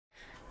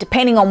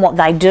depending on what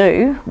they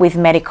do with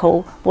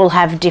medical, will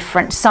have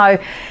different. So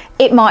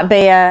it might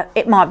be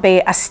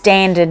a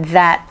standard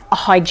that a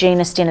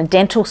hygienist in a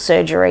dental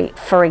surgery,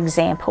 for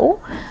example,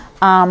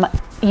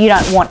 you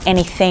don't want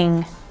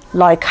anything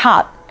low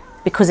cut,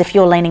 because if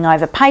you're leaning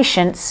over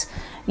patients,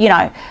 you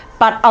know,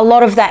 but a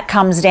lot of that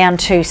comes down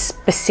to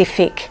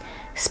specific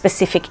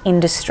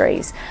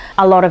industries.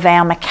 A lot of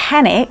our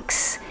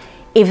mechanics,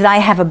 if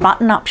they have a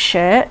button-up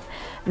shirt,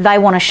 they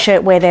want a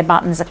shirt where their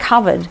buttons are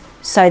covered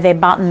so their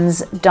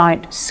buttons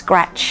don't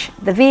scratch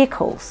the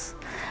vehicles.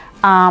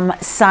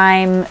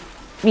 Same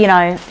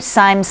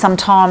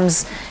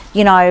sometimes,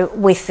 you know,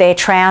 with their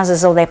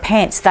trousers or their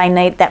pants, they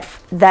need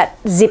that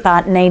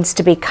zipper needs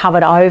to be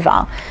covered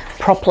over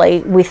properly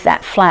with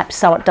that flap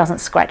so it doesn't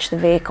scratch the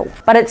vehicle.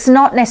 But it's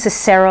not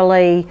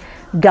necessarily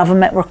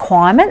government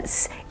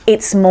requirements,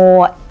 it's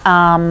more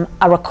a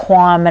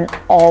requirement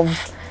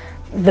of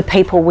the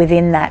people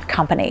within that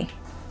company.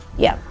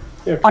 Yeah.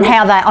 Yeah, cool.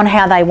 on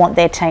how they want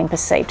their team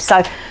perceived.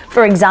 So,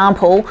 for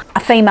example, a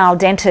female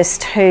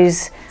dentist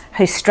who's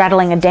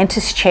straddling a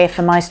dentist chair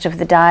for most of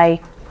the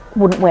day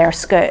wouldn't wear a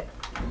skirt,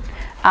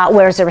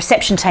 whereas a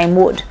reception team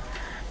would,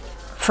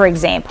 for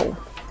example.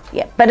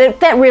 Yeah, but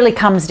that really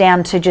comes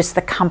down to just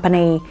the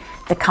company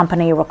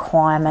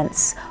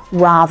requirements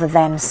rather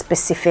than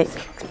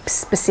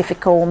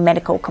specific or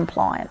medical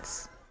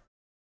compliance.